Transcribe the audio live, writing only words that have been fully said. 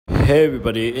Hey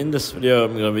everybody, in this video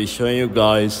I'm going to be showing you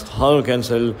guys how you can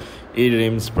sell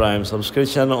Edreams Prime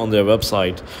subscription on their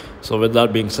website. So with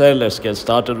that being said, let's get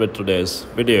started with today's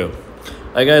video.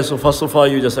 Hi guys, so first of all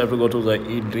you just have to go to the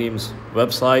Edreams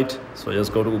website. So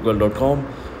just go to google.com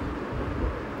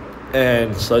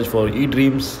and search for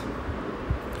Edreams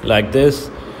like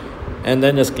this, and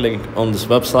then just click on this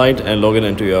website and log in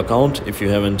into your account if you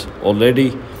haven't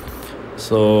already.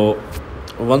 So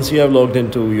once you have logged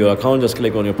into your account, just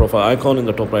click on your profile icon in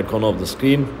the top right corner of the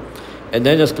screen, and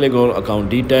then just click on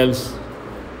account details.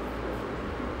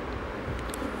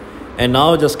 And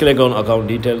now just click on account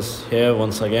details here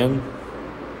once again.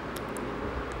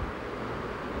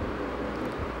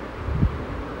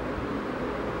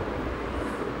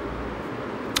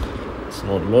 It's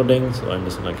not loading, so I'm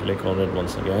just going to click on it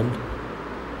once again.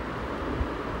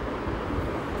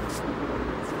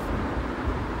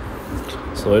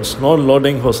 So it's not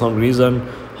loading for some reason.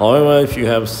 However, if you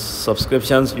have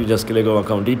subscriptions, you just click on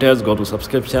account details, go to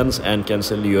subscriptions and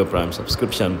cancel your Prime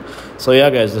subscription. So yeah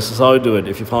guys, this is how you do it.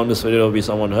 If you found this video to be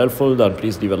somewhat helpful, then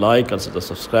please leave a like, consider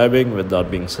subscribing. With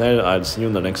that being said, I'll see you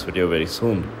in the next video very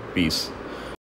soon. Peace.